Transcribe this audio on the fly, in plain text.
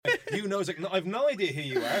Who knows? I've no idea who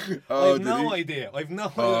you are. I've no idea. Fuck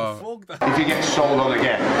that. If he gets sold on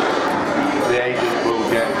again, the agent will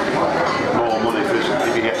get more money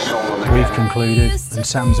if he gets sold on again. We've concluded, and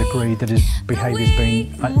Sam's agreed, that his behaviour's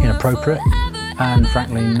been inappropriate and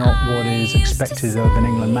frankly not what is expected of an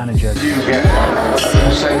England manager. You get a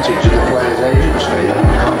percentage of the player's agent's fee.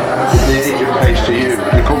 The agent pays to you,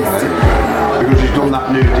 the company, because he's done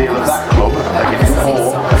that new deal at that club,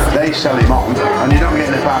 or they sell him on, and you don't get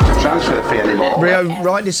any part of transfer fee anymore. Rio,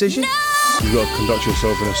 right decision? You've got to conduct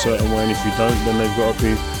yourself in a certain way, and if you don't, then they've got to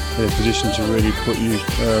be in a position to really put your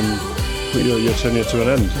tenure to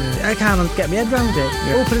an end. I can't get my head around it.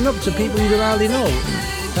 Yeah. Opening up to people you hardly know.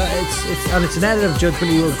 It's an error of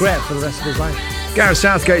judgment you will regret for the rest of his life. Gareth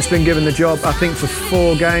Southgate's been given the job, I think, for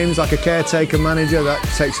 4 games, like a caretaker manager. That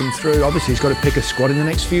takes him through. Obviously, he's got to pick a squad in the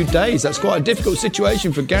next few days. That's quite a difficult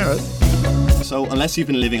situation for Gareth. So, unless you've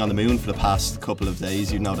been living on the moon for the past couple of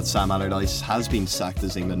days, you know that Sam Allardyce has been sacked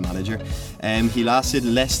as England manager. He lasted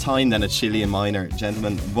less time than a Chilean miner.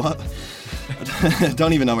 Gentlemen, what? I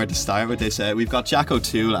don't even know where to start with this. We've got Jack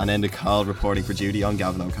O'Toole and Enda Call reporting for duty on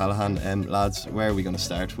Gavin O'Callaghan. Lads, where are we going to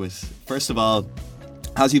start with? First of all,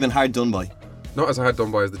 has he been hard done by? Not as hard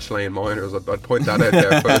done by as the Chilean miners. I'd point that out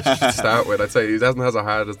there first to start with. I'd say he hasn't as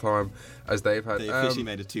hard a time as they've had. They officially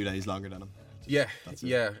made it 2 days longer than him. Yeah.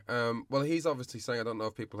 Well, he's obviously saying, I don't know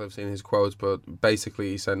if people have seen his quotes, but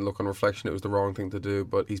basically he's saying, look, on reflection, it was the wrong thing to do,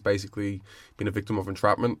 but he's basically been a victim of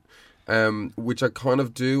entrapment. Which I kind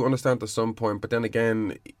of do understand to some point, but then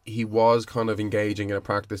again, he was kind of engaging in a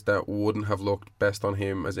practice that wouldn't have looked best on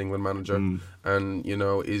him as England manager, and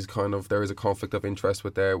is kind of, there is a conflict of interest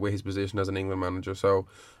with his position as an England manager. So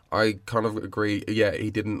I kind of agree. Yeah,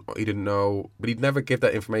 he didn't know, but he'd never give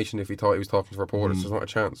that information if he thought he was talking to reporters. There's not a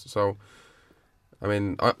chance. So I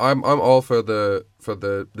mean, I'm all for the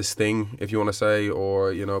sting, if you want to say,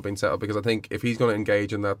 or being set up, because I think if he's going to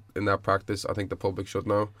engage in that practice, I think the public should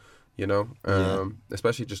know.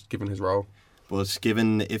 Especially just given his role. But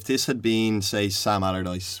given, if this had been, say, Sam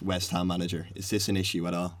Allardyce, West Ham manager, is this an issue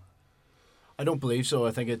at all? I don't believe so.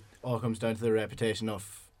 I think it all comes down to the reputation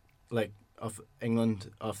of England,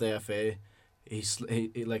 of the FA.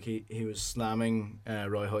 He was slamming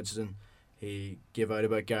Roy Hodgson. He gave out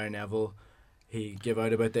about Gary Neville. He gave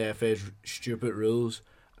out about the FA's stupid rules.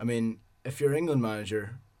 I mean, if you're England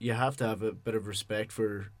manager, you have to have a bit of respect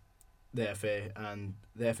for the FA, and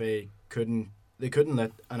the FA couldn't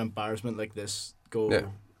let an embarrassment like this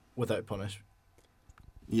go without punish.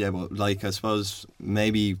 Yeah, well, I suppose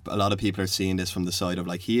maybe a lot of people are seeing this from the side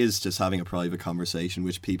of he is just having a private conversation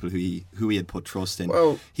with people who he had put trust in.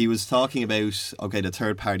 Well, he was talking about the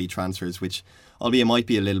third party transfers, which albeit might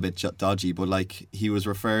be a little bit dodgy, but he was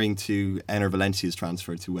referring to Enner Valencia's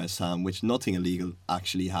transfer to West Ham, which nothing illegal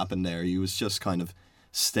actually happened there. He was just kind of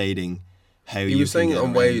stating how he was saying it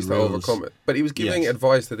on ways to overcome it, but he was giving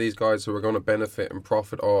advice to these guys who were going to benefit and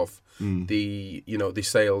profit off the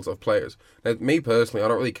sales of players. Now, me personally, I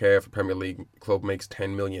don't really care if a Premier League club makes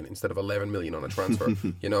 10 million instead of 11 million on a transfer,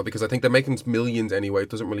 because I think they're making millions anyway. It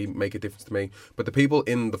doesn't really make a difference to me. But the people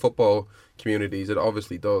in the football communities, it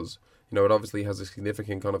obviously does. It obviously has a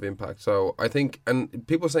significant kind of impact. So I think, and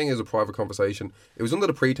people are saying it was a private conversation. It was under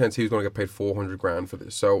the pretense he was going to get paid 400 grand for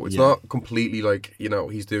this. So it's not completely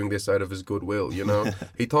he's doing this out of his goodwill.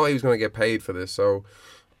 He thought he was going to get paid for this. So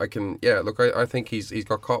I think he's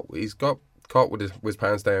got caught. He's got caught with his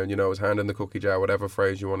pants down. His hand in the cookie jar, whatever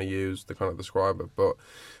phrase you want to use to kind of describe it. But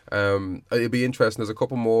it'd be interesting. There's a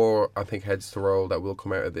couple more, I think, heads to roll that will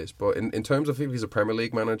come out of this. But in terms of if he's a Premier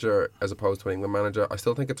League manager as opposed to an England manager, I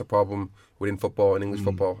still think it's a problem within football and English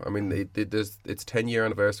football. I mean, it's 10-year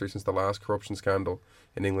anniversary since the last corruption scandal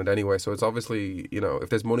in England anyway. So it's obviously, if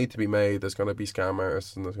there's money to be made, there's going to be scam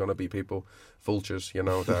artists and there's going to be people, vultures, that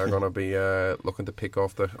are going to be looking to pick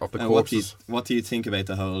off the corpses. What do you think about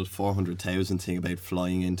the whole 400,000 thing about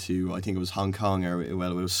flying into, I think it was Hong Kong, or it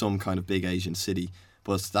was some kind of big Asian city?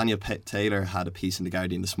 But Daniel Taylor had a piece in The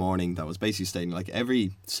Guardian this morning that was basically stating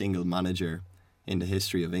every single manager in the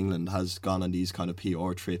history of England has gone on these kind of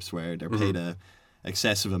PR trips where they're paid a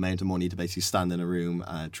excessive amount of money to basically stand in a room,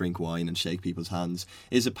 drink wine and shake people's hands.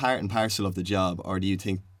 Is it part and parcel of the job, or do you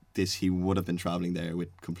think he would have been travelling there with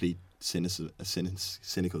complete cynical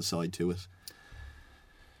side to it?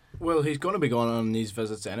 Well, he's going to be going on these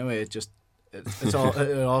visits anyway. It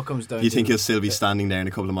all comes down. You think he'll still be standing there in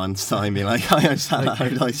a couple of months' time, being like, "I understand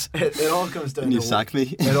Allardyce." It all comes down. You sack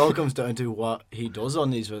me. It all comes down to what he does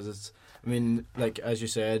on these visits. I mean, as you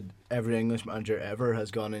said, every English manager ever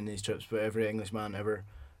has gone in these trips, but every English manager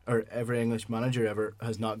ever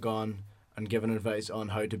has not gone and given advice on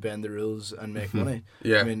how to bend the rules and make money.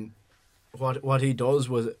 Yeah. I mean, what he does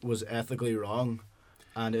was ethically wrong,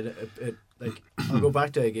 and it like I'll go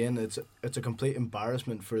back to it again. It's a complete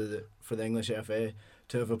embarrassment for the English FA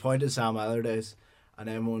to have appointed Sam Allardyce, and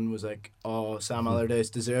everyone was like, "Oh, Sam Allardyce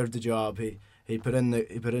deserved the job. He put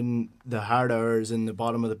in the hard hours in the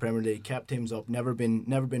bottom of the Premier League, kept teams up, never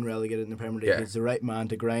been relegated in the Premier League. Yeah. He's the right man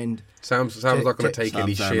to grind." Sam's not going to take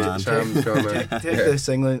any shit. Sam's going to take this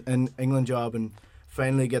England job and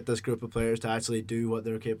finally get this group of players to actually do what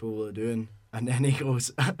they're capable of doing. And then he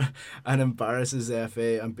goes and embarrasses the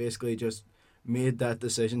FA and basically just made that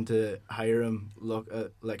decision to hire him look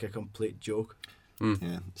like a complete joke.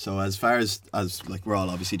 Yeah. So as far as like we're all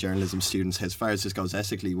obviously journalism students, as far as this goes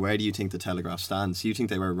ethically, where do you think the Telegraph stands? Do you think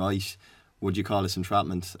they were right? Would you call this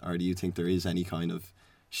entrapment, or do you think there is any kind of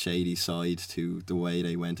shady side to the way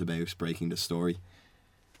they went about breaking the story?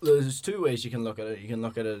 There's two ways you can look at it. You can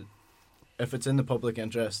look at it, if it's in the public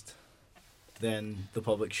interest, then the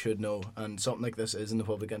public should know, and something like this is in the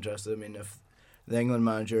public interest. I mean, if the England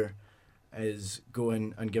manager is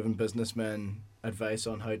going and giving businessmen advice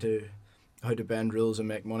on how to bend rules and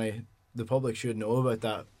make money, the public should know about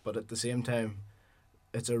that. But at the same time,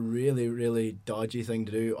 it's a really, really dodgy thing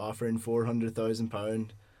to do, offering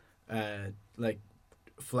 £400,000, like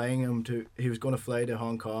flying him to. He was going to fly to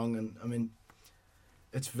Hong Kong, and I mean,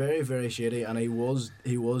 it's very, very shady, and he was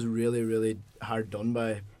really, really hard done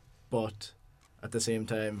by, but at the same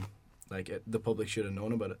time, like the public should have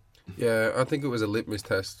known about it. Yeah, I think it was a litmus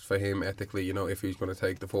test for him ethically, you know, if he was going to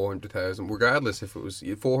take the 400,000, regardless if it was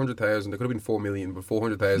 400,000, it could have been 4 million, but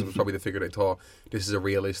 400,000 was probably the figure they thought this is a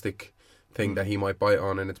realistic thing that he might bite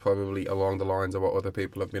on, and it's probably along the lines of what other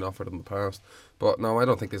people have been offered in the past. But no, I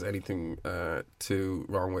don't think there's anything too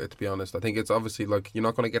wrong with it, to be honest. I think it's obviously like you're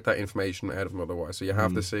not going to get that information out of him otherwise, so you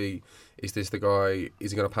have to see, is this the guy,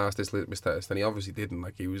 is he going to pass this litmus test? And he obviously didn't.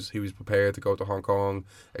 Like he was prepared to go to Hong Kong,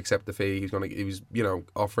 accept the fee. He was you know,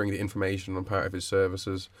 offering the information on part of his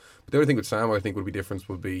services. But the only thing with Sam I think would be difference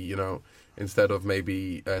would be, you know, instead of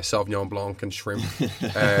maybe Sauvignon Blanc and shrimp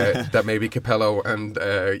that maybe Capello and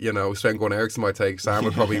you know, Sven-Goran Eriksson might take, Sam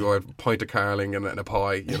would probably go a pint of carling and a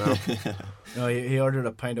pie, you know. No, he ordered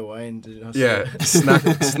a pint of wine. Yeah,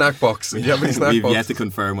 snack box. Do you have any snack We've box? yet to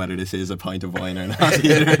confirm whether this is a pint of wine or not. But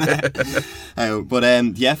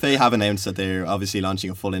the FA have announced that they're obviously launching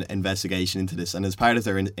a full investigation into this, and as part of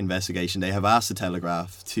their investigation, they have asked the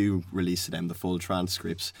Telegraph to release to them the full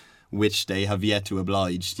transcripts, which they have yet to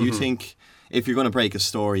oblige. Do you think if you're going to break a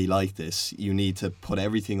story like this, you need to put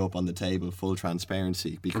everything up on the table, full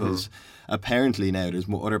transparency? Because apparently now there's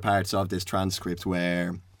other parts of this transcript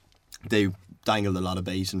where they dangled a lot of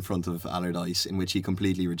bait in front of Allardyce, in which he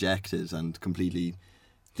completely rejected and completely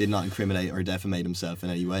did not incriminate or defamate himself in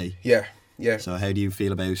any way. Yeah. So how do you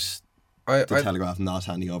feel about the Telegraph not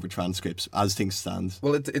handing over transcripts as things stand?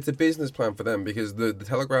 Well, it's a business plan for them, because the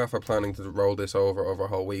Telegraph are planning to roll this over a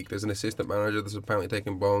whole week. There's an assistant manager that's apparently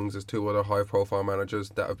taking bongs. There's 2 other high-profile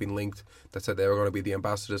managers that have been linked that said they were going to be the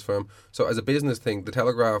ambassadors for him. So as a business thing, the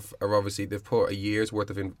Telegraph are obviously, they've put a year's worth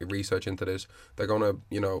of research into this. They're going to,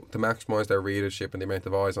 you know, to maximise their readership and the amount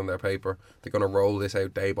of eyes on their paper, they're going to roll this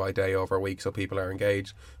out day by day over a week so people are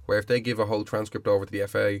engaged. Where if they give a whole transcript over to the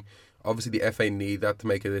FA, obviously the FA need that to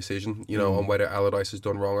make a decision, you know, on whether Allardyce has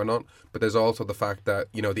done wrong or not. But there's also the fact that,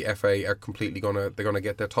 you know, the FA are completely they're gonna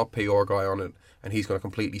get their top PR guy on it, and he's gonna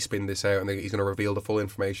completely spin this out, and he's gonna reveal the full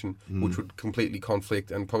information, which would completely conflict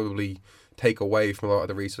and probably take away from a lot of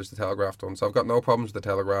the research the Telegraph done. So I've got no problems with the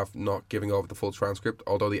Telegraph not giving over the full transcript,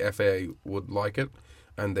 although the FA would like it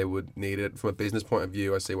and they would need it. From a business point of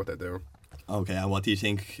view, I see what they're doing. Okay, and what do you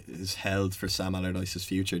think is held for Sam Allardyce's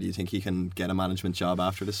future? Do you think he can get a management job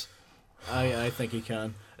after this? I think he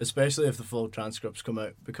can, especially if the full transcripts come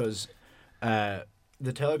out, because the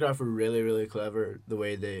Telegraph were really, really clever the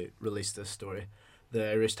way they released this story.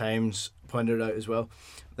 The Irish Times pointed out as well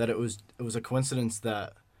that it was a coincidence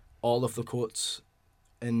that all of the quotes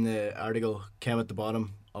in the article came at the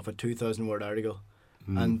bottom of a 2,000 word article,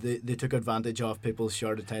 and they took advantage of people's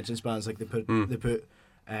short attention spans. Like they put the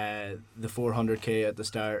 400k at the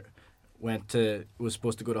start. Was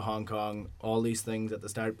supposed to go to Hong Kong, all these things at the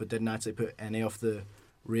start, but didn't actually put any of the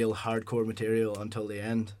real hardcore material until the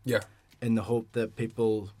end. Yeah. In the hope that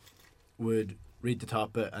people would read the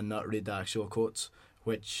top bit and not read the actual quotes,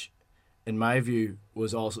 which, in my view,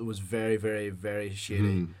 was very, very, very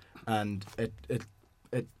shady, and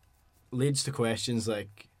it leads to questions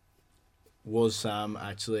like, was Sam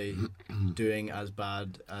actually doing as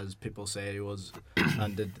bad as people say he was,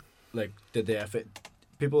 and did the FA?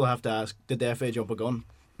 People have to ask, did the FA jump a gun?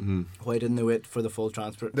 Why didn't they wait for the full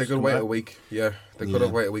transfer? They could wait a week. Yeah, they could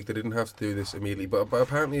have waited a week. They didn't have to do this immediately. But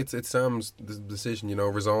apparently it's Sam's decision.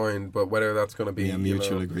 Resigned. But whether that's going to be a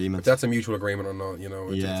mutual agreement. If that's a mutual agreement or not,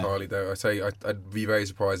 it's entirely there. I'd be very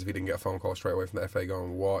surprised if he didn't get a phone call straight away from the FA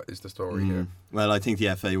going, "What is the story here?" Well, I think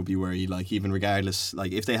the FA would be worried. Like, even regardless,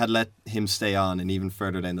 like if they had let him stay on, and even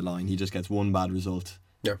further down the line, he just gets one bad result.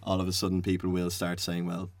 Yeah. All of a sudden, people will start saying,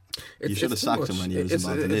 "Well, you should have sacked him when he was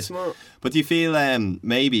involved in this." But do you feel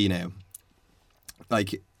maybe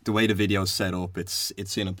like the way the video's set up, it's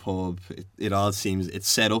in a pub. It all seems it's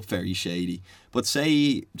set up very shady. But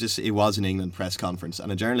say just it was an England press conference,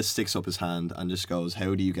 and a journalist sticks up his hand and just goes,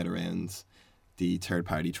 "How do you get around the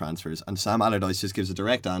third-party transfers?" And Sam Allardyce just gives a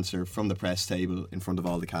direct answer from the press table in front of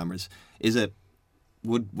all the cameras.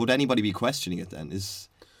 Would anybody be questioning it then? Is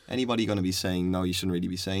anybody going to be saying, no, you shouldn't really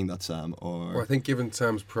be saying that, Sam? Or I think given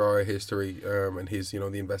Sam's prior history and his,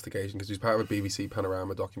 the investigation, because he's part of a BBC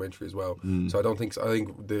Panorama documentary as well. So I think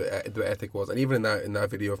the ethic was, and even in that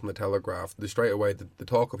video from the Telegraph, straight away the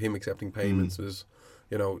talk of him accepting payments was,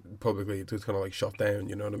 publicly it was kind of like shot down.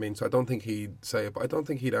 You know what I mean? So I don't think he'd say it, but I don't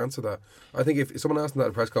think he'd answer that. I think if someone asked him that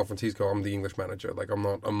at a press conference, he'd go, "I'm the English manager. Like I'm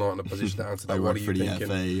not in a position to answer that. What are you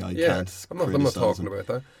thinking?" I'm not talking about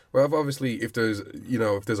that. Well, obviously, if there's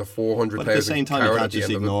a 400,000, but at the same time, you can't just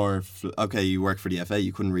ignore. Okay, you work for the FA,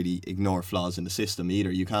 you couldn't really ignore flaws in the system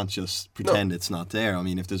either. You can't just pretend it's not there. I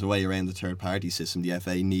mean, if there's a way around the third-party system, the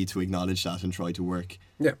FA need to acknowledge that and try to work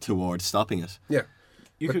towards stopping it. Yeah.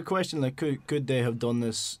 You could question, could they have done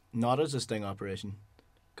this not as a sting operation?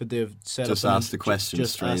 Could they have set just up ask the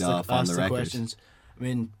questions straight off on the record? Questions. I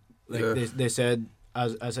mean, they said,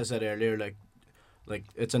 as I said earlier, like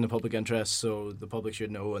it's in the public interest, so the public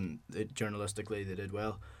should know, and journalistically they did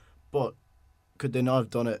well. But could they not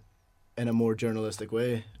have done it in a more journalistic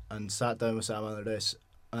way and sat down with Sam Allardyce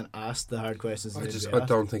and asked the hard questions? I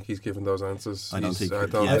don't think he's given those answers. I don't think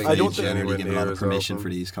genuinely given a lot of permission for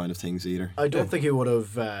these kind of things either. I don't think he would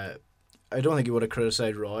have. I don't think he would have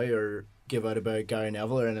criticised Roy or give out about Gary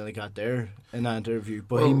Neville or anything like that there in that interview.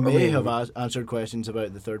 But he may have answered questions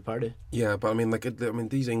about the third party. Yeah, but I mean,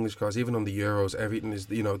 these English guys, even on the Euros, everything is,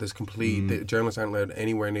 there's complete. The journalists aren't allowed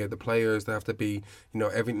anywhere near the players. They have to be,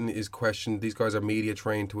 everything is questioned. These guys are media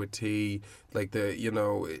trained to a T. Like the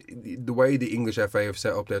way the English FA have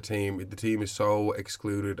set up their team, the team is so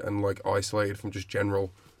excluded and isolated from just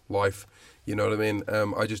general life. You know what I mean?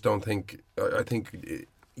 I just don't think. I think.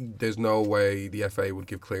 There's no way the FA would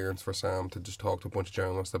give clearance for Sam to just talk to a bunch of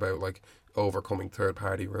journalists about overcoming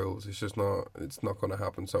third-party rules. It's just not. It's not going to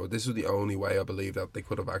happen. So this is the only way I believe that they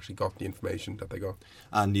could have actually got the information that they got.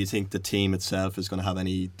 And do you think the team itself is going to have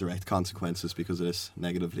any direct consequences because of this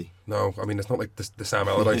negatively? No, I mean it's not like the Sam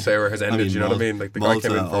Allardyce era has ended. You know what I mean? Like the Malta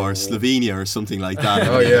guy came in or Slovenia or something like that.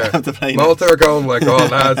 Oh yeah, Malta are going oh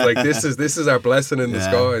lads, this is our blessing in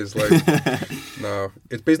disguise. No,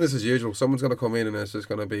 it's business as usual. Someone's going to come in and it's just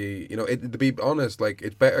going to be, to be honest,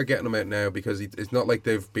 it's better getting them out now because it's not like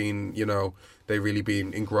they've been, they've really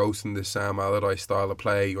been engrossed in this Sam Allardyce style of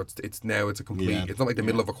play. It's a complete. It's not like the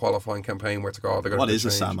middle of a qualifying campaign where it's they're going to. What is a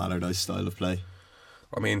Sam Allardyce style of play?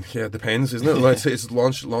 I mean, yeah, it depends, isn't it? It's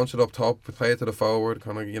launch it up top, play it to the forward,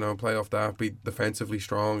 kind of, play off that, be defensively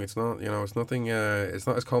strong. It's not, it's nothing. It's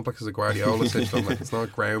not as complex as a Guardiola system. It's not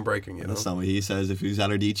groundbreaking. That's not what he says. If he was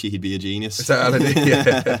Allardyce, he'd be a genius. It's Allardyce,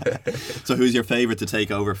 yeah. So, who's your favourite to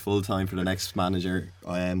take over full time for the next manager?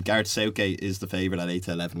 Gareth Southgate is the favourite at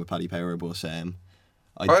 8-11 with Paddy Power, but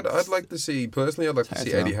I'd like to see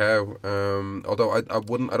Eddie Howe. Although I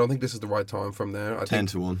don't think this is the right time from there.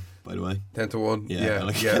 10-1, by the way. 10-1.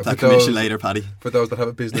 Yeah. Get that commission later, Paddy. For those that have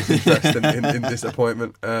a business interest in this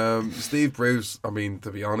appointment, Steve Bruce. I mean,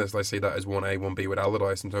 to be honest, I see that as 1A, 1B with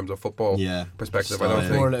Allardyce in terms of football perspective. I don't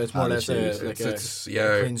think it's more or less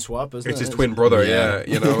a clean swap, isn't it? It's his twin brother. Yeah.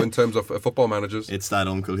 In terms of football managers, it's that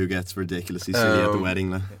uncle who gets ridiculously silly at the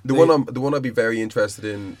wedding. The one I'd be very interested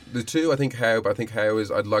in. The two, I think Howe. But I think Howe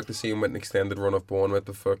is. I'd like to see him with an extended run of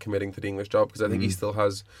Bournemouth for committing to the English job because I think he still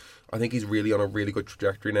has. I think he's really on a really good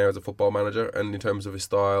trajectory now as a football manager, and in terms of his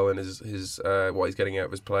style and his what he's getting out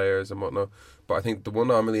of his players and whatnot. But I think the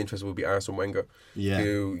one I'm really interested in would be Arsene Wenger,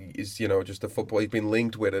 who is just a football. He's been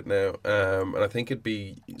linked with it now, and I think it'd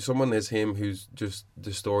be someone as him who's just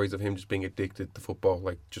the stories of him just being addicted to football,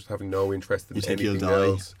 just having no interest in anything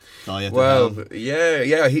else. He'll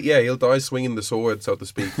die swinging the sword, so to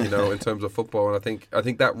speak. In terms of football, and I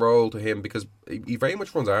think that role to him because he very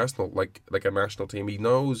much runs Arsenal like a national team. He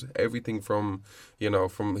knows everything from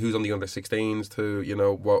from who's on the under-16s to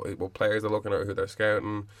what players they're looking at, who they're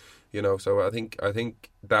scouting. So I think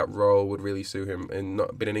that role would really suit him in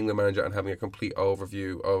not being an England manager and having a complete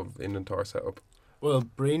overview of an entire setup. Well,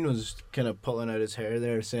 Breen was kind of pulling out his hair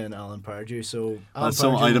there, saying Alan Pardew. So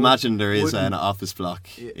I'd imagine there is an office block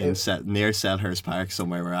near Selhurst Park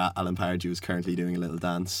somewhere where Alan Pardew is currently doing a little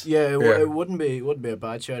dance. Yeah, it wouldn't be a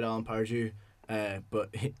bad shout, Alan Pardew.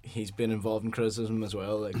 But he's been involved in criticism as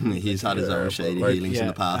well. Like he's had his own shady dealings in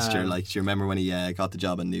the past. Do you remember when he got the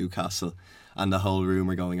job in Newcastle? And the whole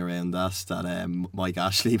rumour going around that Mike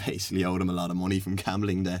Ashley basically owed him a lot of money from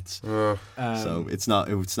gambling debts. So it's not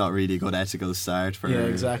really a good ethical start for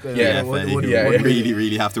exactly. the FA.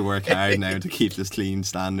 Really have to work hard now to keep this clean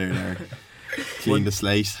standard or clean the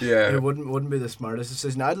slate. Yeah, it wouldn't be the smartest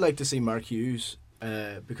decision. I'd like to see Mark Hughes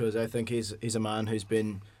because I think he's a man who's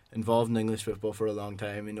been involved in English football for a long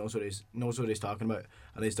time. He knows what he's talking about,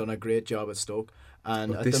 and he's done a great job at Stoke.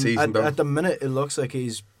 And at the minute, it looks like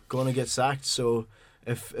he's going to get sacked. So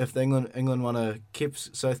if England want to keep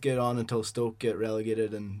Southgate on until Stoke get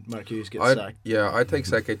relegated and Mark Hughes gets sacked, I'd take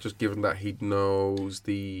Southgate just given that he knows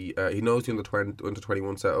the under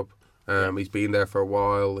 21 setup. He's been there for a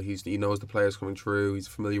while. He knows the players coming through. He's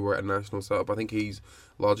familiar with a national setup. I think he's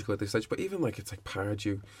logical at this stage. But even it's like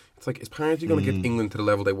Pardew. It's like, is Pardew going to get England to the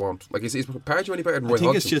level they want? Like, is Pardew any better than Roy Hodgson?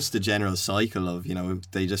 I think it's just the general cycle of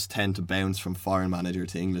they just tend to bounce from foreign manager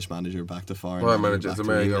to English manager back to foreign manager back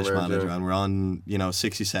to English manager, and we're on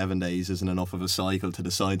 67 days isn't enough of a cycle to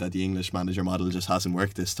decide that the English manager model just hasn't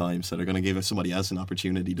worked this time. So they're going to give somebody else an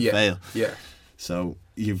opportunity to fail. Yeah. So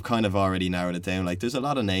you've kind of already narrowed it down. Like there's a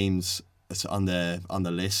lot of names on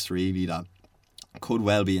the list really that could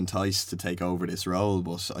well be enticed to take over this role,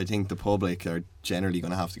 but I think the public are generally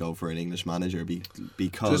going to have to go for an English manager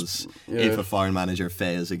because if a foreign manager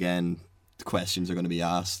fails again, the questions are going to be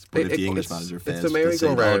asked. But if the English manager fails, they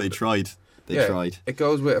say, they tried. They tried. It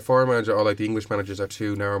goes with a foreign manager, or like the English managers are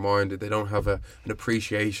too narrow-minded. They don't have an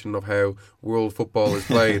appreciation of how world football is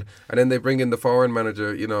played. And then they bring in the foreign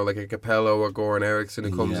manager, like a Capello or Goran Eriksson,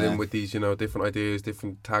 who comes in with these, different ideas,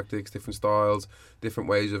 different tactics, different styles, different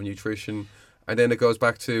ways of nutrition. And then it goes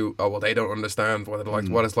back to, they don't understand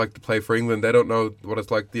what it's like to play for England. They don't know what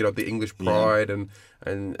it's like, the English pride and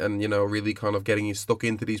really kind of getting you stuck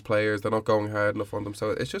into these players. They're not going hard enough on them.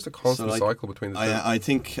 So it's just a constant cycle between the two. I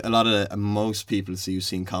think most people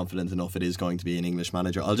seem confident enough it is going to be an English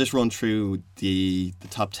manager. I'll just run through the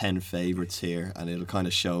top 10 favourites here, and it'll kind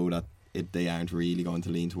of show that they aren't really going to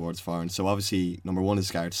lean towards foreign. So obviously, number 1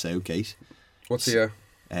 is Gareth Southgate. What's he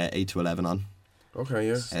 8 to 11 on. Okay,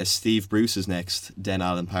 yeah. Steve Bruce is next, then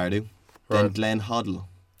Alan Pardew, then Glenn Hoddle.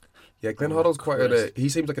 Yeah, Glenn Hoddle's he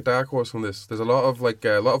seems like a dark horse on this. There's a lot of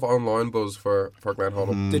online buzz for Glenn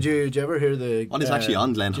Hoddle. Did you ever hear the? What is actually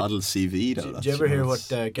on Glenn Hoddle's CV though? Did you ever hear what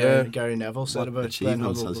Gary Neville said about Glenn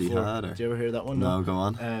Hoddle has before? He had, did you ever hear that one? No, go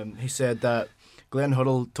on. He said that Glenn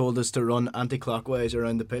Hoddle told us to run anti-clockwise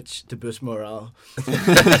around the pitch to boost morale.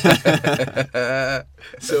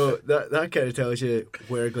 So that kind of tells you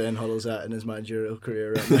where Glenn Hoddle's at in his managerial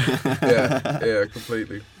career right now. yeah,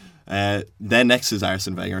 completely. Then next is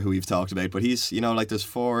Arsene Wenger, who we've talked about, but he's there's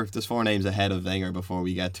four names ahead of Wenger before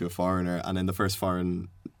we get to a foreigner, and then the first foreign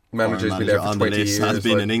manager on the list has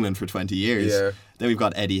been in England for 20 years. Yeah. Then we've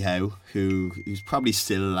got Eddie Howe, who's probably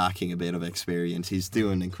still lacking a bit of experience. He's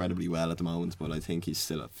doing incredibly well at the moment, but I think he's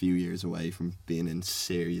still a few years away from being in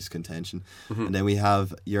serious contention. Mm-hmm. And then we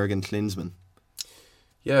have Jurgen Klinsmann.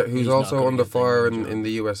 Yeah, who's also under fire in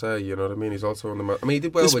the USA, you know what I mean? He's also on the... he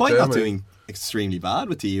did well despite with Germany. Not doing extremely bad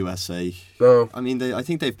with the USA. No. I mean, I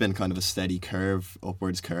think they've been kind of a steady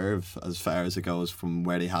upwards curve, as far as it goes from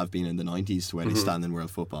where they have been in the 90s to where they stand in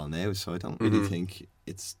world football now. So I don't really think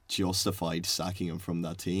it's justified sacking him from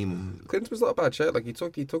that team. Klinsmann's not a bad shot. Like he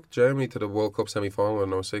took Germany to the World Cup semi-final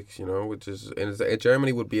in 06, which is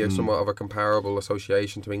Germany would be somewhat of a comparable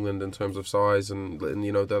association to England in terms of size and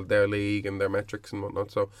their league and their metrics and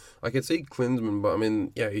whatnot. So I could see Klinsmann, but I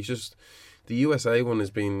mean, yeah, he's just... The USA one it's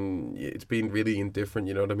been really indifferent,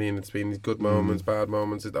 you know what I mean? It's been good moments, bad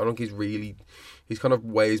moments. I don't think he's kind of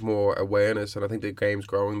weighs more awareness, and I think the game's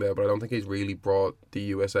growing there, but I don't think he's really brought the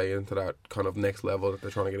USA into that kind of next level that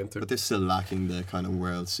they're trying to get into. But they're still lacking the kind of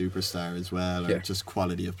world superstar as well, or just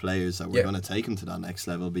quality of players that were going to take them to that next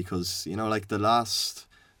level, because, like the last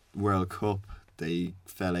World Cup, they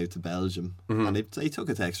fell out to Belgium, and they took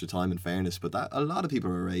it to extra time, in fairness, but a lot of people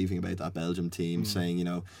were raving about that Belgium team,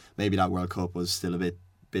 saying maybe that World Cup was still a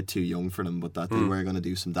bit too young for them, but that they were going to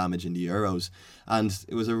do some damage in the Euros. And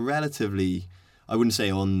it was a relatively, I wouldn't say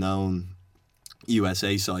unknown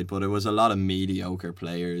USA side, but it was a lot of mediocre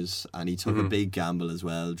players, and he took a big gamble as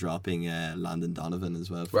well, dropping Landon Donovan as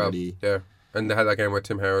well. And they had that game where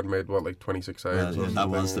Tim Howard made 26 saves. That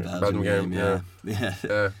was the Belgium game.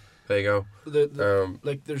 Yeah. There you go.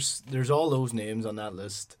 There's all those names on that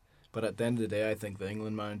list, But at the end of the day, I think the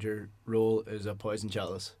England manager role is a poison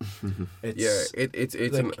chalice. It's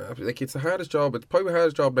it's the hardest job. It's probably the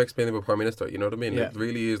hardest job next to being a prime minister. You know what I mean? Yeah. It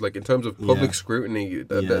really is. Like in terms of public scrutiny,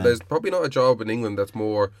 there's probably not a job in England that's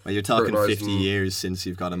more. Well, you're talking 50 years since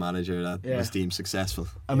you've got a manager that was deemed successful.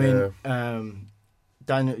 I mean,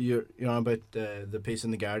 Daniel, you're on about the piece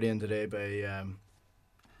in the Guardian today by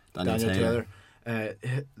Daniel Taylor.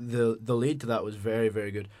 The lead to that was very,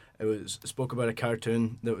 very good. It spoke about a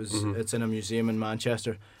cartoon that was it's in a museum in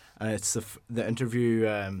Manchester, and it's the interview.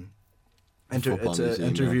 It's an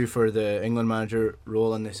interview for the England manager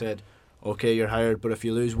role, and they said, "Okay, you're hired, but if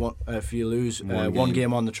you lose one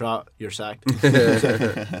game on the trot, you're sacked."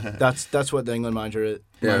 That's what the England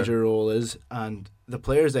manager role is, and the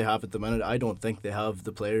players they have at the minute, I don't think they have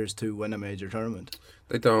the players to win a major tournament.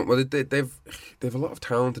 They don't. Well, they've a lot of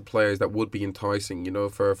talented players that would be enticing, you know,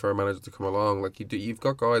 for a manager to come along. Like you've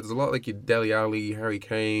got guys. There's a lot like Dele Alli, Harry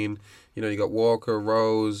Kane. You know, you got Walker,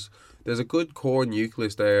 Rose. There's a good core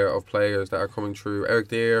nucleus there of players that are coming through. Eric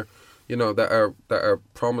Dier, you know, that are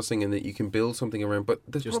promising and that you can build something around. But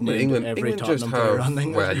there's just probably England just have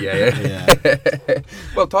yeah.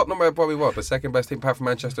 Well, Tottenham are probably the second best team apart from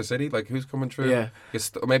Manchester City. Like who's coming through? Yeah,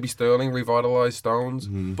 maybe Sterling revitalised Stones.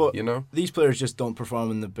 But you know, these players just don't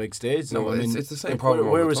perform in the big stage. No, I mean, it's the same problem.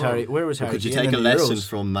 Where was Harry? Could you take a lesson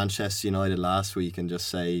from Manchester United last week and just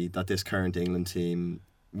say that this current England team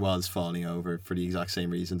was falling over for the exact same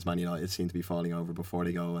reasons Man United seem to be falling over before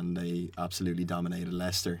they go, and they absolutely dominated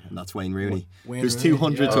Leicester, and that's Wayne Rooney, who's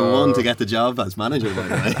 200 to 1 to get the job as manager, by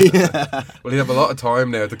the way. Well, he'll have a lot of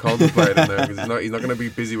time now to contemplate in there because he's not going to be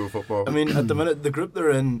busy with football. I mean, at the minute, the group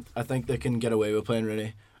they're in, I think they can get away with playing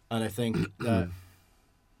Rooney, and I think that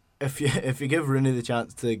if you give Rooney the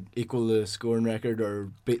chance to equal the scoring record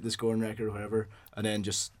or beat the scoring record or whatever, and then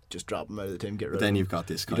just drop him out of the team, get rid of him. Then you've got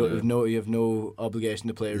this kind of... You have no obligation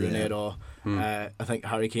to play Rooney at all. I think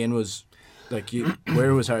Harry Kane was...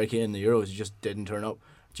 where was Harry Kane in the Euros? He just didn't turn up.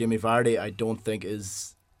 Jamie Vardy, I don't think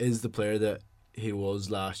is the player that he was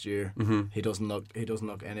last year. He doesn't look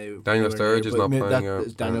any... Daniel Sturridge is not playing.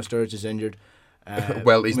 Daniel Sturridge is injured.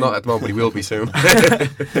 Well, he's not at the moment, but he will be soon.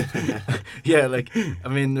 Yeah,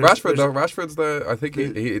 Rashford's there. I think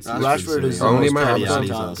Rashford is only a matter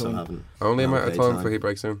of time before he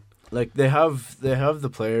breaks in. Like they have the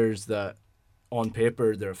players that on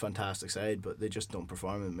paper they're a fantastic side, but they just don't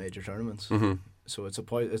perform in major tournaments. So it's a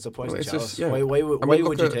poison chalice. Why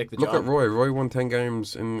would you take the job? Look at Roy. Roy won 10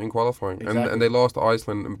 games in qualifying, exactly. and they lost to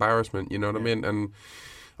Iceland. Embarrassment, you know what I mean? And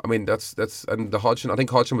I mean that's and the Hodgson. I think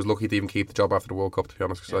Hodgson was lucky to even keep the job after the World Cup, to be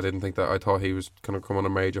honest, because I didn't think that. I thought he was going to come on a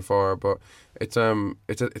major fire, but it's a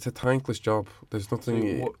thankless job. There's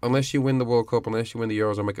nothing unless you win the World Cup, unless you win the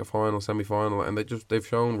Euros or make a final, semi-final, and they've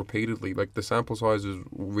shown repeatedly, like the sample size is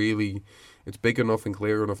really, it's big enough and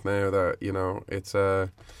clear enough now that you know it's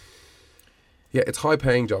it's high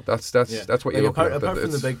paying job. That's what you're looking at. Apart from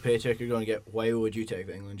the big paycheck you're going to get, why would you take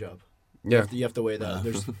the England job? Yeah, you have to weigh that.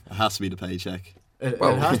 It has to be the paycheck. It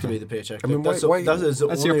has to be the paycheck. I mean, that's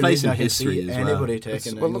your place in history as well. Anybody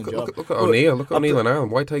taking an England job. Look at O'Neill. Look at O'Neill and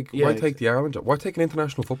Ireland. Why take the Ireland job? Why take an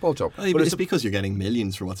international football job? But it's because you're getting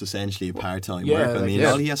millions for what's essentially a part-time work. I mean,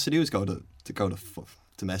 all he has to do is go to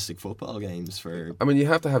domestic football games for... I mean, you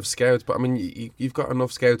have to have scouts, but I mean, you've got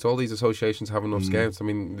enough scouts. All these associations have enough scouts. I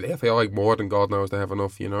mean, the FAI, more than God knows, they have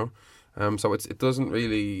enough, you know. So it doesn't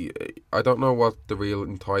really... I don't know what the real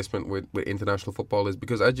enticement with international football is,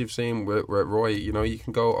 because as you've seen with Roy, you know, you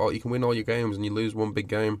can win all your games and you lose one big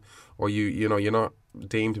game, or you know, you're not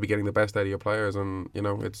deemed to be getting the best out of your players, and you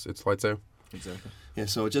know, it's lights out. Exactly. Yeah,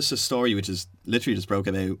 so just a story which is literally just broke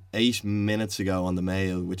about 8 minutes ago on the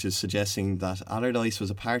Mail, which is suggesting that Allardyce was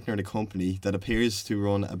a partner in a company that appears to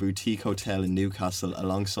run a boutique hotel in Newcastle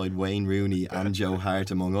alongside Wayne Rooney and Joe Hart,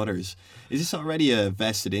 among others. Is this already a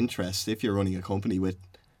vested interest if you're running a company with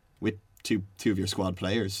two of your squad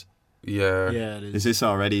players? Yeah, it is. Is this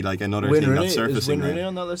already like another Wayne thing Rooney, that's surfacing? Is Wayne Rooney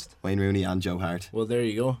on that list? Wayne Rooney and Joe Hart. Well, there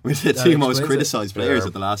you go. With the two most criticised players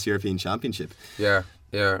at the last European Championship. Yeah.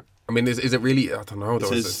 I mean, is it really? I don't know.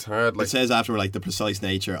 It's hard. It says after, like, the precise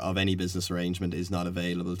nature of any business arrangement is not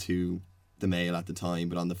available to the Mail at the time,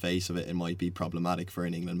 but on the face of it, it might be problematic for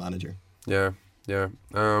an England manager. Yeah.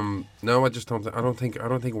 No, I just don't. I don't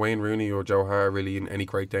think Wayne Rooney or Joe Hart are really in any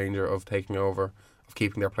great danger of taking over, of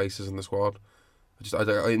keeping their places in the squad.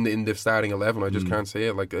 In the starting 11, I just can't see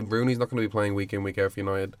it. Like Rooney's not going to be playing week in, week out for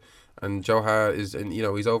United, and Joe Hart is, and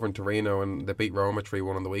he's over in Torino, and they beat Roma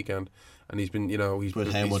 3-1 on the weekend, and he's been, But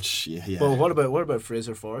how much? Yeah. Well, what about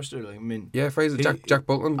Fraser Forster? Like, I mean, Fraser, Jack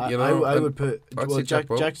Butland. I would put. Well, Jack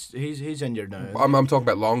Jack's he's injured now. I'm talking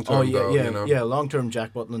about long term. Long term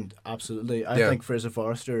Jack Butland, absolutely. I think Fraser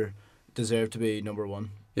Forster deserved to be number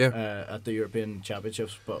one. At the European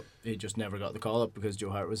Championships, but he just never got the call up because Joe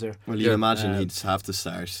Hart was there. Well, you'd imagine he'd have to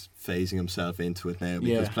start phasing himself into it now,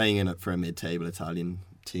 because playing in it for a mid-table Italian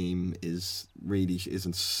team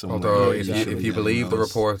isn't so. Although if you believe the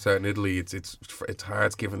reports out in Italy, it's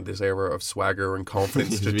hard given this era of swagger and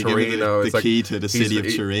confidence to Torino. The key to the city of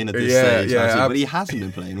Turin at this stage. But he hasn't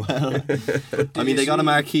been playing well. I mean, they got a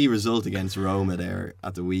marquee result against Roma there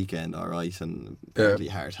at the weekend, all right, and apparently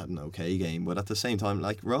Hart had an okay game. But at the same time,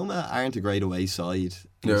 like, Roma aren't a great away side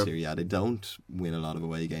in Serie A. They don't win a lot of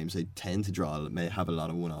away games. They tend to may have a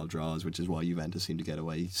lot of 1-1 draws, which is why Juventus seem to get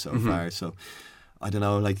away so far. So I don't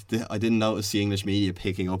know, like, I didn't notice the English media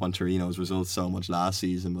picking up on Torino's results so much last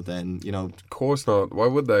season, but then, of course not. Why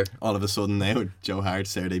would they? All of a sudden now, Joe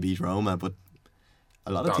Hart's there, they beat Roma, but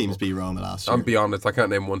a lot of teams beat Roma last year. I'm be honest, I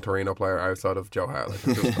can't name one Torino player outside of Joe Hart.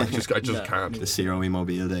 Like, I just can't. The Ciro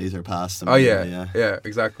Immobile days are past them. Oh yeah,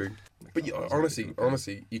 exactly. But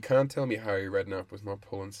honestly, you can't tell me Harry Redknapp was not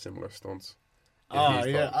pulling similar stunts.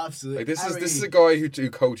 Absolutely. Like, this is a guy who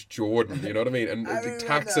coached Jordan, you know what I mean? And the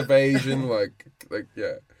tax evasion, like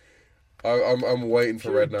yeah. I'm waiting for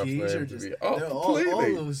Redknapp's name to be.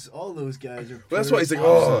 Completely. All those guys are. But that's why he's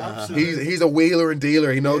like, he's a wheeler and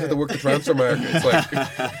dealer. He knows how to work the transfer market. It's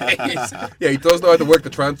like, he does know how to work the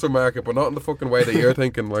transfer market, but not in the fucking way that you're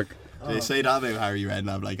thinking. Like, they say that about Harry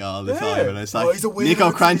Redknapp like all the time, and it's like,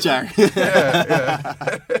 Nico Kranjčar.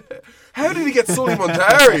 How did he get Sully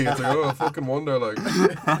Montari? It's like, I fucking wonder, like.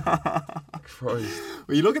 Christ.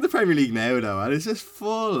 Well, you look at the Premier League now, though, and it's just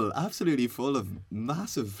absolutely full of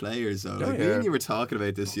massive players, though. Like, me and you were talking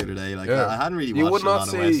about this the other day. Like, I hadn't really watched a lot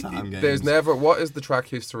of West Ham games. What is the track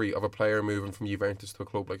history of a player moving from Juventus to a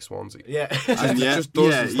club like Swansea?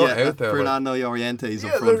 It's not out there. Fernando Llorente's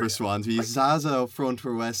up front for Swansea, Zaza up front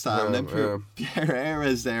for West Ham, and then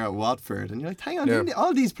Pereira's there at Watford, and you're like, hang on,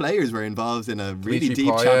 all these players were involved in a really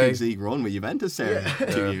deep Champions League run with Juventus there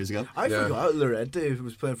 2 years ago. I forgot Llorente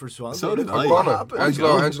was playing for Swansea. So did I.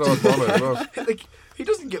 Angelo Ogbonna as well. Like, he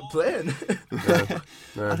doesn't get playing. I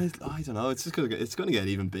don't know. It's just going to get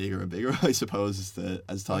even bigger and bigger, I suppose,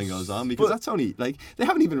 as time goes on, because that's only, like, they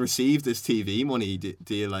haven't even received this TV money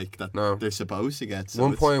deal like that they're supposed to get. So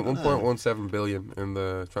 1.17 billion in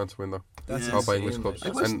the transfer window. That's by English clubs.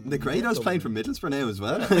 And the Grado's playing for Middlesbrough now as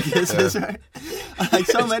well. Like,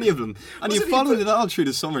 so many of them, and you followed it all through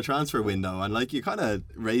the summer transfer window, and like, you kind of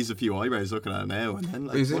raise a few eyebrows looking at it now, and then,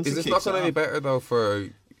 like, is this not going to be better though for?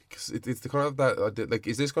 It's the kind of that, like,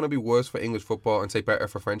 is this going to be worse for English football and say better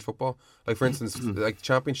for French football? Like, for instance, like,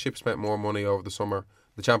 Championship spent more money over the summer,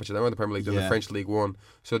 the Championship, they were in the Premier League, than the French League One.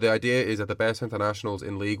 So the idea is that the best internationals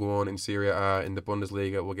in League One, in Serie A, in the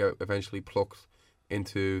Bundesliga will get eventually plucked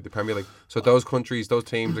into the Premier League. So those countries, those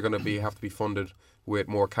teams are going to have to be funded with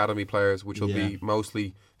more academy players, which will be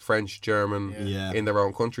mostly French, German, in their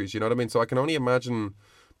own countries. You know what I mean? So I can only imagine.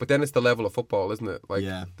 But then it's the level of football, isn't it? Like,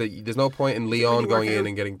 there's no point in Lyon going in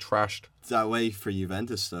and getting trashed. That way for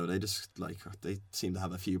Juventus, though, they seem to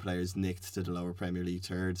have a few players nicked to the lower Premier League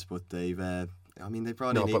thirds, but they've. They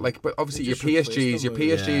brought in. But obviously your PSGs,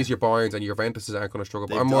 your Bayerns, and your Juventuses aren't going to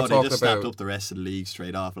struggle. I'm more talking about. They just snapped up the rest of the league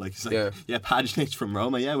straight off. Like, it's like, Pjanic from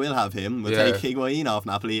Roma. Yeah, we'll have him. We'll take Higuain off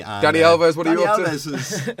Napoli. And Dani Alves, what are you up to? Dani Alves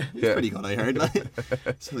is pretty good, I heard.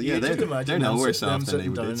 So they're no worse off than they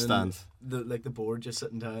would stand. The board just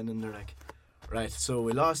sitting down, and they're like, right, so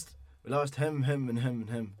we lost him, and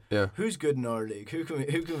him. Yeah. Who's good in our league? Who can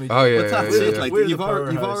we? Oh yeah. But that's it. Like, you've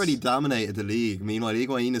already dominated the league. Meanwhile,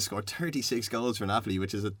 Higuain has scored 36 goals for Napoli,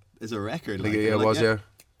 which is a record. Like, it was.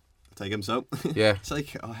 Take him so. Yeah. It's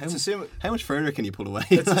like, how much further can you pull away?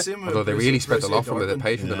 It's the same. Although they really spent a lot from it, they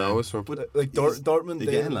paid for the nose from. But like Dortmund,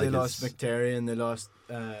 they lost Mkhitaryan,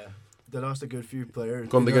 they lost a good few players.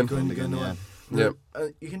 Gundogan. Yeah.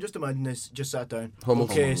 You can just imagine this. Just sat down. Hummels.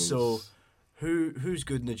 Okay, so. Who's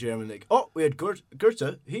good in the German league? Oh, we had Goethe.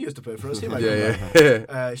 He used to play for us. He might come.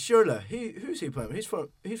 Schürrle. Who's he playing? He's from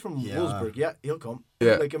Wolfsburg. Yeah, he'll come.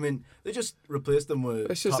 Yeah. Like, I mean, they just replaced them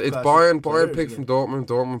with. It's Bayern picked from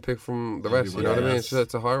Dortmund picked from the rest. You know what I mean?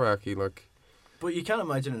 It's a hierarchy, like. But you can't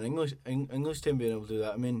imagine an English team being able to do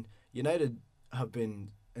that. I mean, United have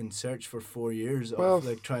been in search for 4 years of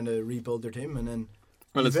like trying to rebuild their team, and then.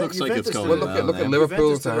 Well, it looks like it's going. Well, look at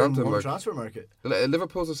Liverpool, Southampton. Like, transfer market.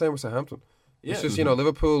 Liverpool's the same with Southampton. Yeah. It's just,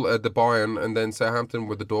 Liverpool, the Bayern, and then Southampton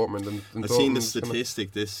with the Dortmund. And I've seen the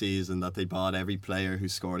statistic this season that they bought every player who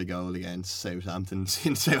scored a goal against Southampton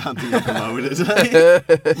since Southampton got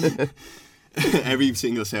promoted. Every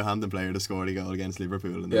single Southampton player that scored a goal against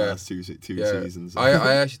Liverpool in the last two seasons.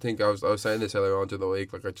 I actually think I was saying this earlier on during the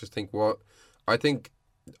week. Like, I just think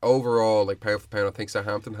overall, like pound for pound, I think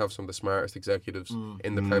Southampton have some of the smartest executives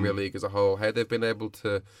in the Premier League as a whole. How they've been able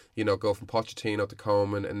to, go from Pochettino to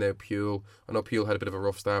Koeman and now Puel. I know Puel had a bit of a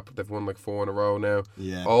rough start, but they've won like 4 in a row now.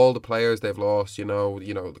 Yeah. All the players they've lost,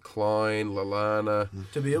 the Klein, Lallana,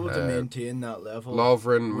 to be able to maintain that level.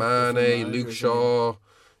 Lovren, Mane, Luke Shaw.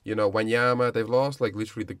 Wanyama, they've lost like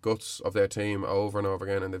literally the guts of their team over and over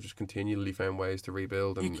again, and they've just continually found ways to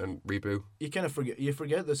rebuild and reboot. You kind of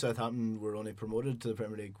forget that Southampton were only promoted to the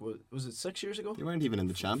Premier League. Was it 6 years ago? They weren't even in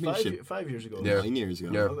the Championship. 5 years ago. 9 years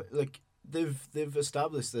ago. Yeah. Like they've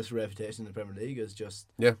established this reputation in the Premier League as just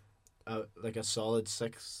like a solid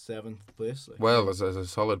 6th, 7th place. Like. Well, as a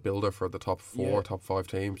solid builder for the top 4, top 5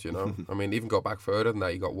 teams, I mean, even go back further than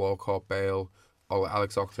that. You got Walcott, Bale.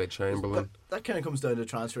 Alex Oxlade-Chamberlain. That kind of comes down to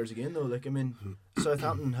transfers again, though. Like, I mean,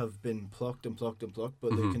 Southampton have been plucked, but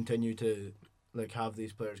they continue to like have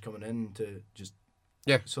these players coming in to just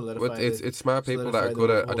solidify. It's smart people that are good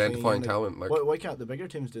at identifying talent. Like, why can't the bigger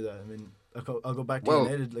teams do that? I mean, I'll go back to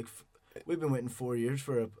United. Like, we've been waiting 4 years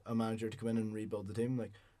for a manager to come in and rebuild the team.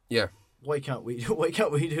 Like, why can't we do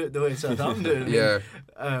it the way Southampton did it?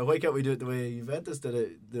 Why can't we do it the way Juventus did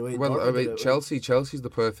it? The way Dortmund did it? Chelsea's the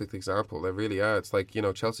perfect example. They really are. It's like,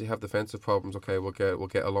 Chelsea have defensive problems. Okay, we'll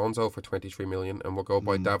get Alonso for 23 million, and we'll go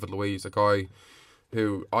buy David Luiz, a guy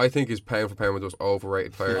who I think is pound for pound one of those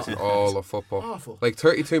overrated players in all of football. Awful. Like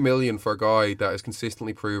 32 million for a guy that has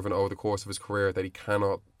consistently proven over the course of his career that he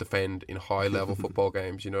cannot defend in high level football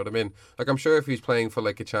games. You know what I mean? Like, I'm sure if he's playing for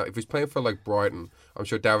like if he's playing for like Brighton, I'm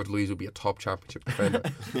sure David Luiz would be a top championship defender.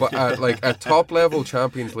 But at top level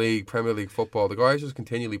Champions League, Premier League football, the guy's just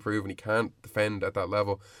continually proven he can't defend at that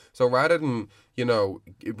level. So rather than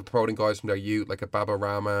promoting guys from their youth like a Baba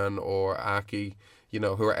Rahman or Aki,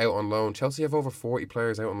 who are out on loan. Chelsea have over 40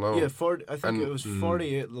 players out on loan. Yeah, I think it was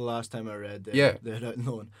 48 the last time I read. They had out on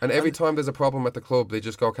loan. And every time there's a problem at the club, they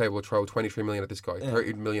just go, okay, we'll throw 23 million at this guy,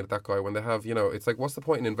 30 million at that guy. When they have, it's like, what's the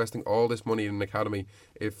point in investing all this money in an academy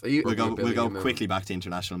if we'll go quickly back to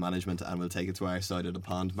international management and we'll take it to our side of the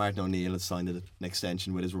pond. Martin O'Neill has signed an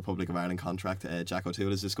extension with his Republic of Ireland contract. Jack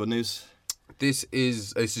O'Toole, is this good news? This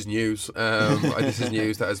is news. This is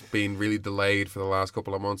news that has been really delayed for the last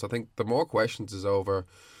couple of months. I think the more questions is over.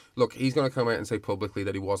 Look, he's going to come out and say publicly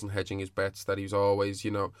that he wasn't hedging his bets, that he's always,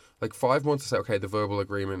 like 5 months to say, okay, the verbal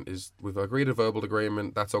agreement we've agreed a verbal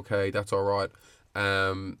agreement, that's okay, that's all right.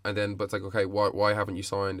 And then, but it's like, okay, why haven't you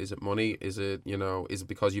signed? Is it money? Is it, is it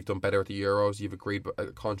because you've done better at the Euros? You've agreed a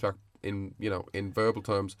contract in verbal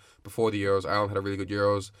terms before the Euros. Alan had a really good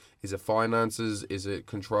Euros. Is it finances? Is it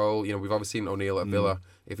control? We've obviously seen O'Neill at Villa.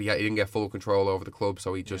 If he didn't get full control over the club,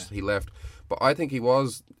 so he left. But I think he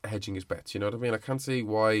was hedging his bets. You know what I mean? I can't see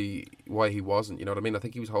why he wasn't. You know what I mean? I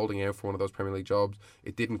think he was holding out for one of those Premier League jobs.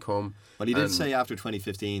 It didn't come. But he did say after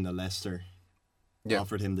 2015 that Leicester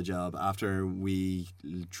offered him the job after we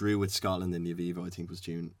drew with Scotland in the Aviva. I think was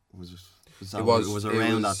June. It was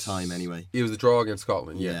around that time anyway. It was a draw against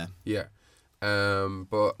Scotland. Yeah.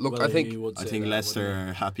 But look, I think Leicester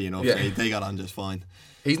are happy enough. Yeah. They got on just fine.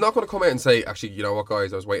 He's not going to come out and say, actually, you know what,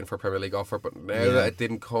 guys, I was waiting for a Premier League offer, but now that it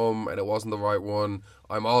didn't come and it wasn't the right one,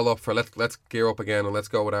 I'm all up for let's gear up again and let's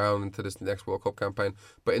go down into this next World Cup campaign.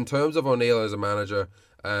 But in terms of O'Neill as a manager,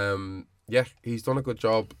 he's done a good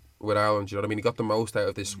job with Ireland. You know what I mean? He got the most out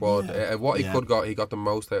of this squad. He got the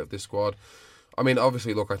most out of this squad. I mean,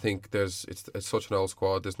 obviously, look, I think it's such an old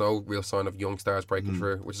squad. There's no real sign of young stars breaking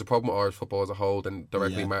through, which is a problem with Irish football as a whole, and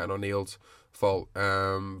directly Martin O'Neill's fault.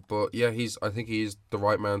 But yeah, I think he's the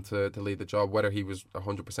right man to lead the job. Whether he was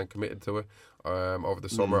 100% committed to it over the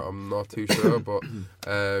summer, I'm not too sure. But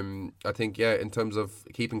I think in terms of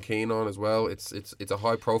keeping Keane on as well, it's a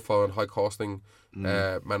high profile and high costing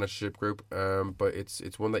managership group. But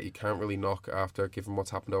it's one that you can't really knock after given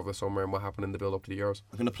what's happened over the summer and what happened in the build up to the Euros.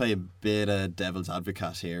 I'm going to play a bit of devil's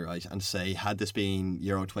advocate here, right, and say had this been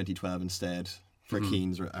Euro 2012 instead for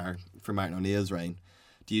Keane's or for Martin O'Neill's reign,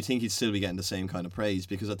 do you think he'd still be getting the same kind of praise?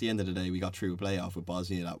 Because at the end of the day, we got through a playoff with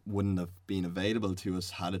Bosnia that wouldn't have been available to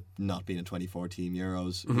us had it not been a 2014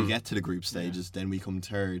 Euros. We get to the group stages, then we come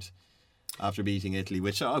third after beating Italy,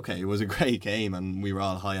 which, it was a great game and we were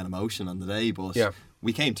all high on emotion on the day, but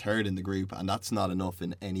we came third in the group, and that's not enough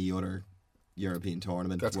in any other European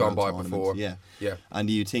tournament. That's gone by tournament. before. Yeah. Yeah. And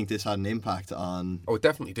do you think this had an impact on... Oh, it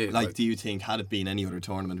definitely did. Like, do you think, had it been any other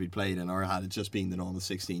tournament we played in, or had it just been the normal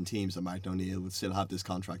 16 teams, that Martin O'Neill would still have this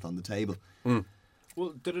contract on the table?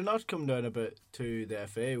 Well, did it not come down a bit to the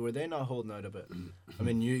FA? Were they not holding out a bit? I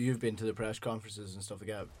mean, you've been to the press conferences and stuff like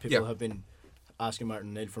that. People have been asking Martin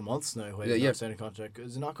O'Neill for months now why he's not signing a contract.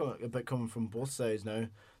 Is it not a bit coming from both sides now?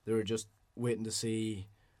 They were just waiting to see,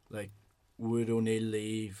 like, would O'Neill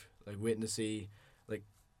leave? Like, waiting to see, like,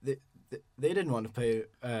 they didn't want to pay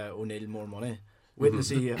O'Neill more money. Waiting to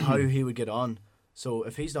see how he would get on. So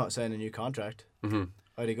if he's not signing a new contract,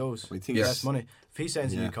 out he goes. Less money. If he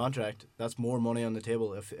signs a new contract, that's more money on the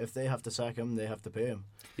table. If they have to sack him, they have to pay him.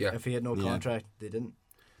 Yeah. If he had no contract, they didn't.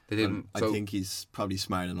 They didn't. I think he's probably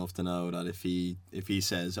smart enough to know that if he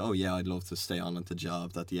says, "Oh yeah, I'd love to stay on at the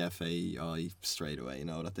job," that the FAI straight away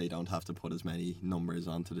know that they don't have to put as many numbers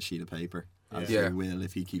onto the sheet of paper as they will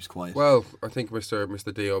if he keeps quiet. Well, I think Mr.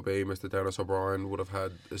 DOB, Mr. Dennis O'Brien would have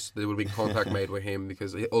had this, there would have been contact made with him,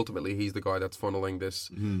 because ultimately he's the guy that's funneling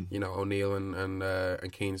this, you know, O'Neill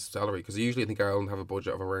and Keane's salary, because usually I think Ireland have a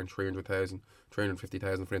budget of around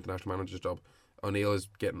 350,000 for international manager's job. O'Neill is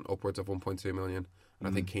getting upwards of 1.2 million. And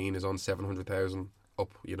I think Keane is on 700,000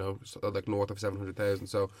 up, you know, so like north of 700,000.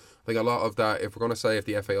 So I think a lot of that, if we're going to say if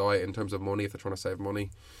the FAI, in terms of money, if they're trying to save money,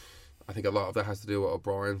 I think a lot of that has to do with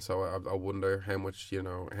O'Brien. So I wonder how much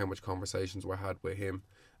conversations were had with him.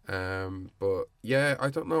 But yeah, I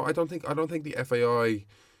don't know. I don't think the FAI,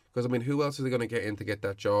 because I mean, who else are they going to get in to get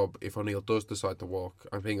that job if O'Neill does decide to walk?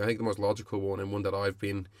 I think the most logical one, and one that I've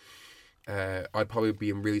been. I'd probably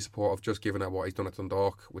be really supportive, just given at what he's done at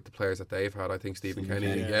Dundalk with the players that they've had. I think Stephen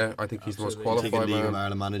Kenny, I think he's the most qualified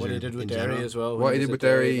man. What he did with Derry as well. What he did with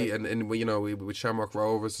Derry, and you know, with Shamrock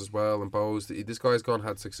Rovers as well, and Bowes. This guy's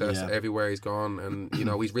had success everywhere he's gone, and you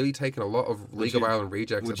know, he's really taken a lot of League of Ireland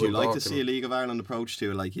rejects. Would you like to see a League of Ireland approach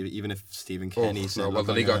to, like, even if Stephen Kenny said, well,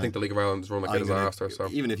 I think the League of Ireland is run like a disaster. So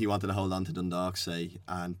even if he wanted to hold on to Dundalk, say,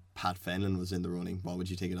 and Pat Fenlon was in the running, what would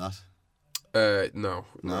you think of that? No.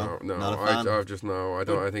 I've just no. I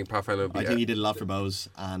don't. I think Pat Fenlon would be. I think he did a lot for Bowes,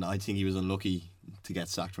 and I think he was unlucky to get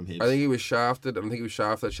sacked from Hibs. I think he was shafted. I think he was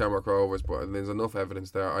shafted at Shamrock Rovers, but there's enough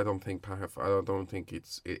evidence there. I don't think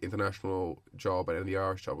it's international job and the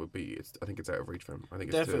Irish job would be. I think it's out of reach for him. I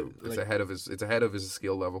think it's ahead of his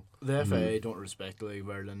skill level. The FA don't respect the League of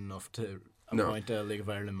Ireland enough to appoint a League of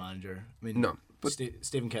Ireland manager. I mean, no. But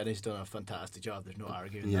Stephen Kenny's done a fantastic job. There's no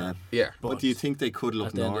arguing that. Yeah. But do you think they could look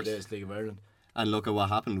at the north end of the day, it's League of Ireland and look at what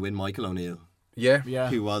happened with Michael O'Neill? Yeah.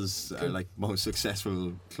 Who was most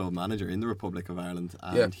successful club manager in the Republic of Ireland,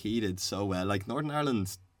 and he did so well. Like, Northern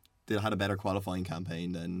Ireland, they had a better qualifying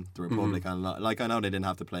campaign than the Republic, and like, I know they didn't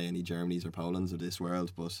have to play any Germanys or Polands of this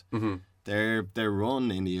world, but their run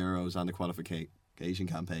in the Euros and the qualification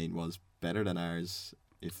campaign was better than ours,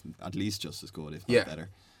 if at least just as good, if not better.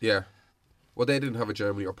 Yeah. Well, they didn't have a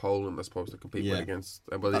Germany or Poland, I suppose, to compete with against.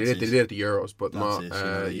 Well, they did at the Euros, but not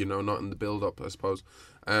not in the build-up, I suppose.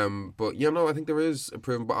 But I think there is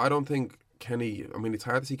improvement. But I don't think Kenny. I mean, it's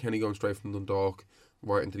hard to see Kenny going straight from Dundalk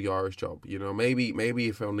right into the Irish job. You know, maybe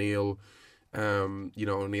if O'Neill,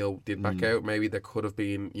 O'Neill did back out, maybe there could have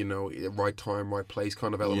been right time, right place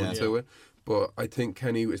kind of element to it. But I think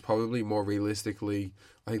Kenny is probably more realistically.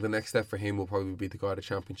 I think the next step for him will probably be to go to a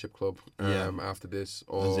championship club after this.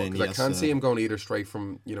 Or I can't see him going either straight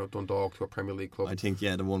from Dundalk to a Premier League club. I think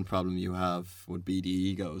the one problem you have would be the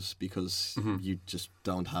egos, because you just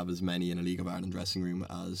don't have as many in a League of Ireland dressing room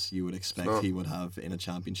as you would expect he would have in a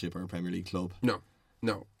championship or a Premier League club.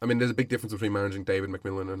 No, I mean, there's a big difference between managing David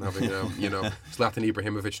McMillan and having Zlatan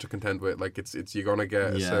Ibrahimovic to contend with. Like, it's you're gonna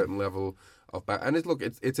get a certain level of and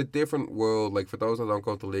it's a different world. Like, for those that don't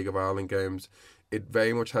go to the League of Ireland games, it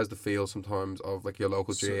very much has the feel sometimes of like your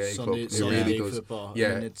local GAA club. It really does. Football.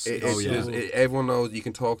 Yeah, I mean, everyone knows. You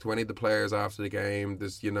can talk to any of the players after the game.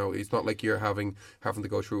 There's it's not like you're having to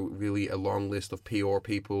go through really a long list of PR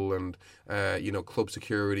people and club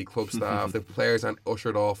security, club staff. The players aren't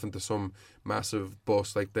ushered off into some massive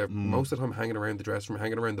bus. Like, they're most of the time hanging around the dressing room,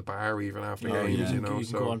 hanging around the bar even after games. You can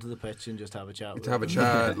go onto the pitch and just have a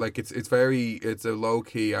chat. Like, it's a low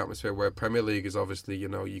key atmosphere, where Premier League is obviously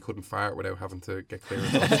you couldn't fire it without having to get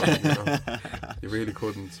clearance. You really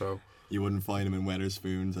couldn't. So you wouldn't find him in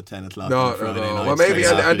Wetherspoons at 10 o'clock. No. Well, maybe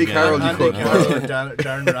Andy Carroll you could.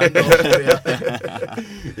 Darren Randall.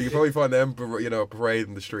 You could probably find them,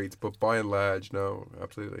 parading the streets, but by and large, no,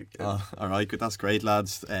 absolutely. Yeah. All right, good. That's great,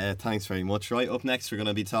 lads. Thanks very much. Right, up next, we're going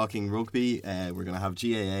to be talking rugby. We're going to have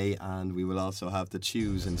GAA, and we will also have the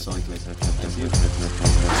Choose in cycling. Thank you.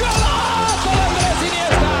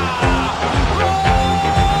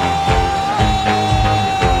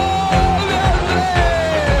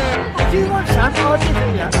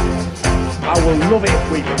 love it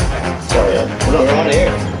if we win. Sorry, we're not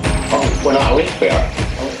here. Oh, we're not. We are.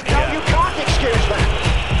 No, you can't excuse that.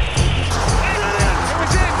 It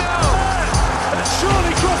was in now. That's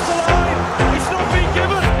surely crossed the line. It's not been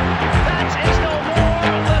given. That is no more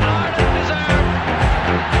than Ireland deserve.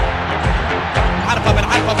 عرفة